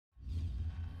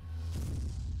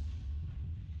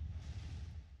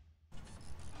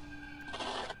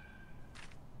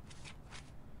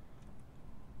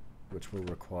which will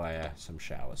require some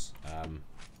showers. Shower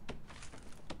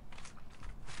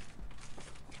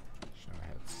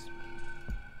heads.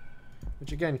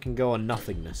 Which again can go on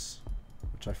nothingness,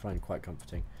 which I find quite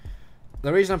comforting.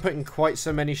 The reason I'm putting quite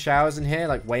so many showers in here,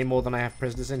 like way more than I have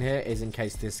prisoners in here, is in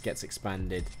case this gets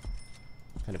expanded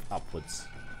kind of upwards,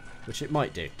 which it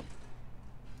might do.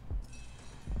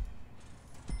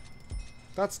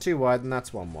 That's too wide and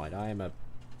that's one wide. I am a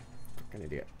fucking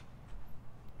idiot.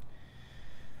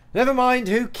 Never mind,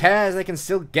 who cares? They can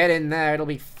still get in there. It'll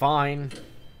be fine.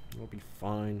 It'll be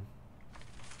fine.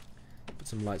 Put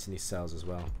some lights in these cells as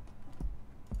well.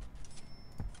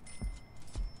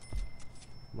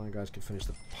 My guys could finish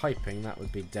the piping, that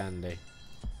would be dandy.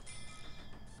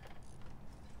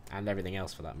 And everything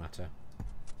else for that matter.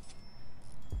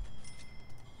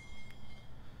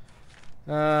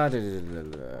 Right,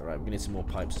 we're gonna need some more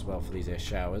pipes as well for these here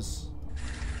showers.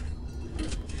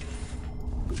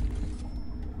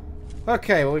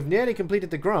 Okay, well we've nearly completed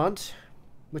the grant,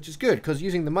 which is good, because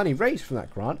using the money raised from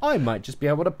that grant, I might just be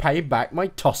able to pay back my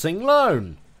tossing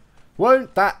loan.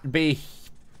 Won't that be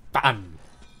fun?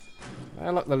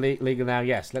 Unlock the legal now.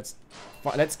 Yes, let's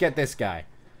get this guy.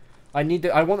 I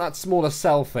want that smaller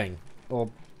cell thing, but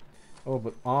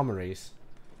armories,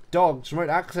 dogs,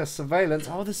 remote access, surveillance.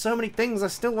 Oh, there's so many things I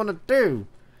still want to do.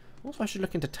 Also, I should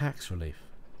look into tax relief.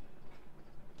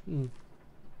 I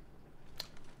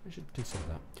should consider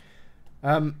that.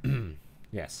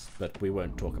 Yes, but we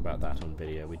won't talk about that on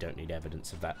video. We don't need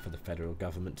evidence of that for the federal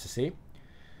government to see.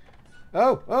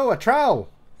 Oh, a trowel.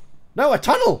 No, a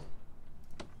tunnel.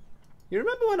 You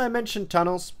remember when I mentioned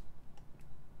tunnels?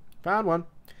 Found one.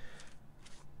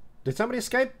 Did somebody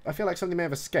escape? I feel like somebody may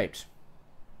have escaped.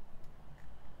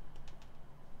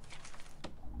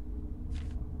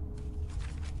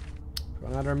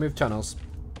 Got how to remove tunnels.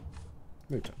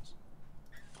 Remove tunnels.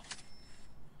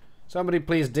 Somebody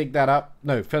please dig that up.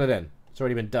 No, fill it in. It's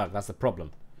already been dug. That's the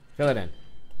problem. Fill it in.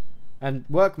 And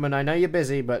workmen, I know you're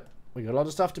busy, but we've got a lot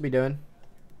of stuff to be doing.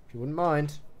 If you wouldn't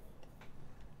mind.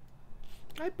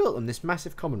 I built them this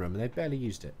massive common room and they barely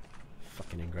used it.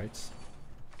 Fucking ingrates.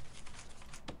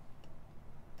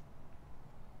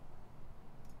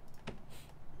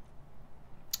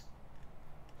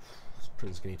 This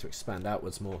prison's going to need to expand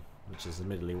outwards more, which is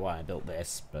admittedly why I built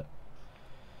this, but...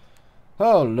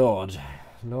 Oh, Lord.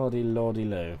 Lordy, lordy,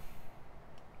 loo.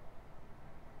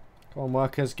 Come on,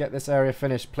 workers, get this area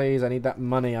finished, please. I need that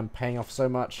money. I'm paying off so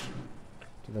much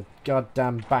to the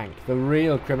goddamn bank. The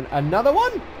real criminal. Another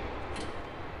one?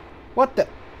 What the?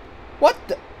 What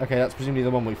the? Okay, that's presumably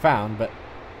the one we found, but...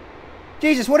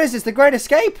 Jesus, what is this? The Great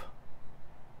Escape?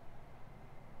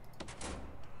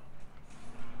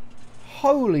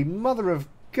 Holy mother of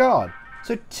God.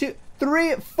 So 2,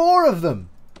 3, 4 of them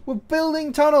were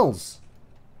building tunnels.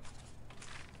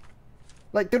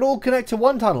 Like, they'd all connect to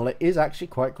one tunnel. It is actually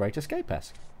quite Great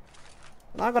Escape-esque.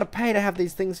 And I've got to pay to have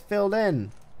these things filled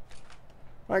in.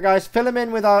 Right, guys, fill them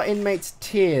in with our inmates'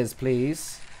 tears,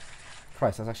 please.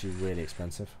 Christ, that's actually really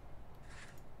expensive.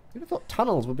 Who'd have thought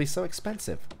tunnels would be so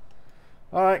expensive?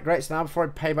 Alright, great. So now before I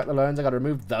pay back the loans, I've got to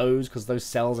remove those because those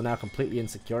cells are now completely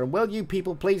insecure. And will you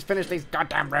people please finish these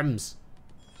goddamn rooms?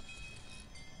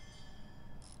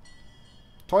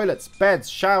 Toilets, beds,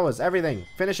 showers, everything.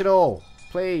 Finish it all.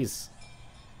 Please.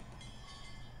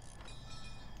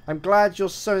 I'm glad you're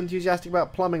so enthusiastic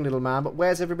about plumbing, little man, but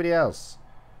where's everybody else?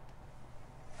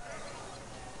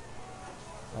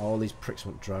 Oh, all these pricks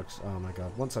want drugs. Oh my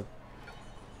god. Once I've...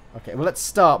 Okay, well let's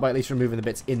start by at least removing the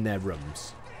bits in their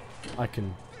rooms. I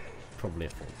can probably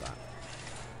afford that.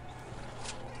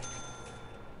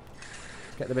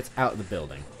 Get the bits out of the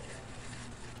building.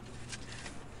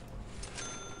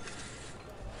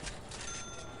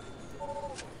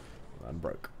 I'm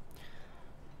broke.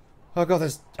 Oh god,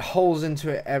 there's holes into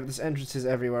it. There's entrances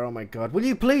everywhere. Oh my god. Will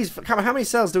you please... Come on, how many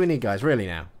cells do we need, guys? Really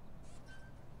now?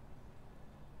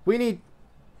 We need...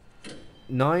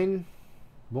 9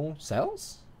 more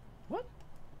cells? What?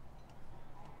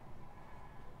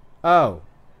 Oh.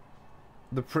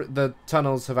 The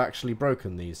tunnels have actually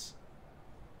broken these.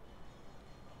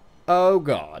 Oh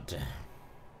god.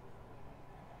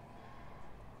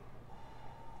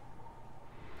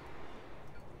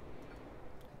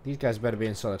 These guys better be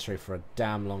in solitary for a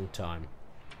damn long time.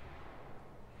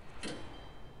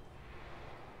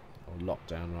 Or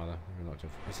lockdown, rather.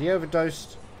 Is he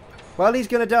overdosed? Well, he's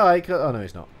gonna die. Oh, no,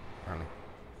 he's not. Apparently.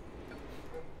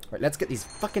 Right, let's get these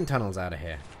fucking tunnels out of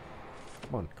here.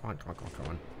 Come on, come on, come on, come on, come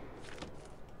on.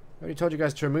 I already told you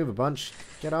guys to remove a bunch.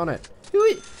 Get on it.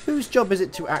 Whose job is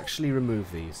it to actually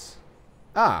remove these?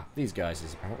 Ah, these guys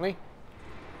is apparently.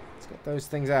 Let's get those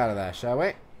things out of there, shall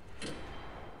we?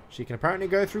 She can apparently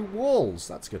go through walls.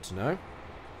 That's good to know.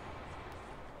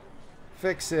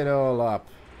 Fix it all up.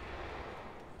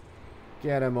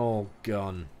 Get them all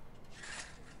gone.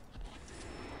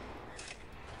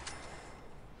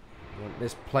 Want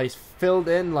this place filled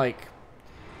in like...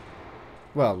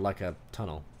 Well, like a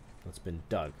tunnel that's been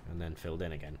dug and then filled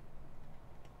in again.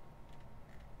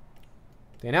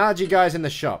 The analogy guy's in the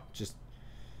shop. Just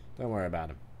don't worry about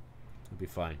him. He'll be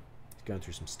fine. He's going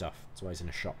through some stuff. That's why he's in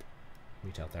a shop.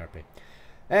 Retail therapy.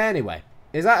 Anyway,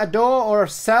 is that a door or a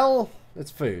cell? It's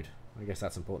food. I guess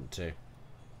that's important too.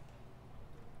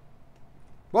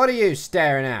 What are you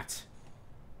staring at?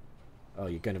 Oh,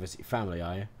 you're going to visit your family,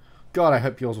 are you? God, I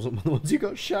hope yours wasn't one of the ones you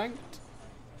got shanked.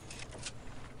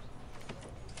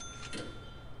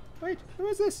 Wait, who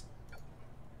is this?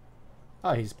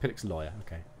 Oh, he's Piddock's lawyer.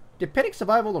 Okay. Did Piddock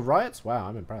survive all the riots? Wow,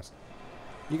 I'm impressed.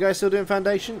 You guys still doing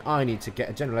foundation? I need to get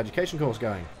a general education course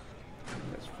going.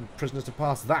 Let's prisoners to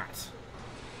pass that.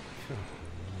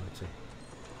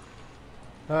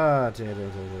 Ah, dear.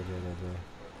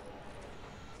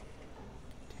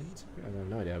 Tins? I have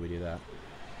no idea how we do that.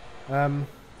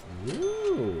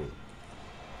 Ooh.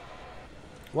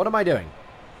 What am I doing?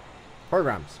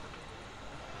 Programs.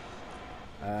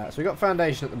 So we got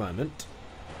foundation at the moment.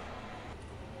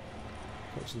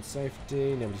 Kitchen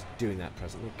safety. Nobody's doing that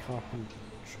presently. Carpentry.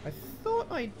 I thought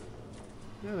I...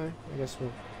 No, I guess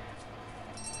we'll...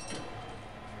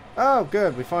 Oh,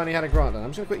 good. We finally had a grant done.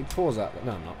 I'm just going to quickly pause that. But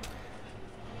no, I'm not.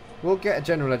 We'll get a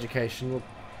general education. We'll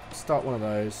start one of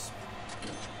those.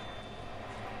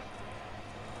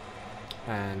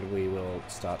 And we will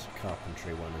start a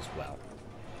carpentry one as well.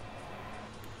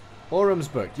 All rooms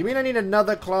booked. You mean I need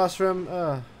another classroom?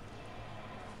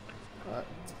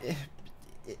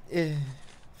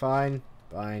 Fine.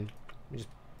 Let me just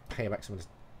pay back some of this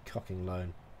cocking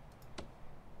loan.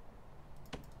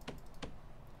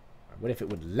 What if it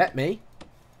would let me?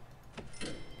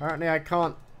 Apparently I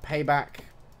can't pay back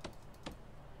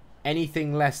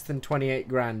anything less than 28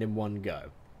 grand in one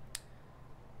go.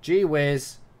 Gee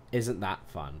whiz, isn't that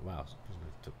fun? Wow,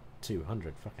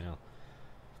 200, fucking hell.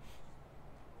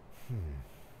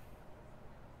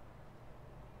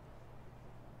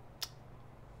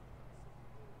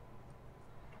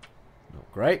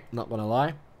 Not great, not gonna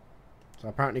lie. So I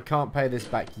apparently can't pay this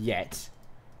back yet.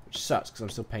 Which sucks, because I'm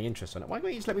still paying interest on it. Why don't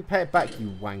you just let me pay it back, you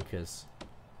wankers?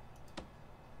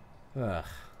 Ugh.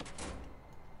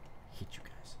 Hate you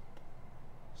guys.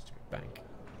 Stupid bank.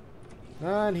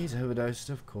 And he's overdosed,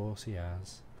 of course he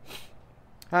has.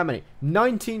 How many?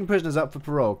 19 prisoners up for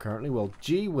parole currently. Well,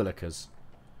 gee willikers.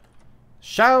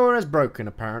 Shower is broken,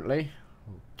 apparently.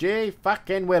 Gee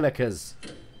fucking willikers.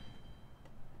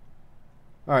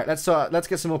 Alright, let's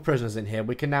get some more prisoners in here.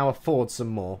 We can now afford some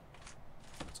more.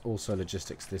 Let's also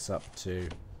logistics this up to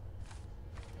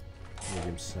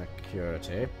medium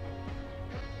security.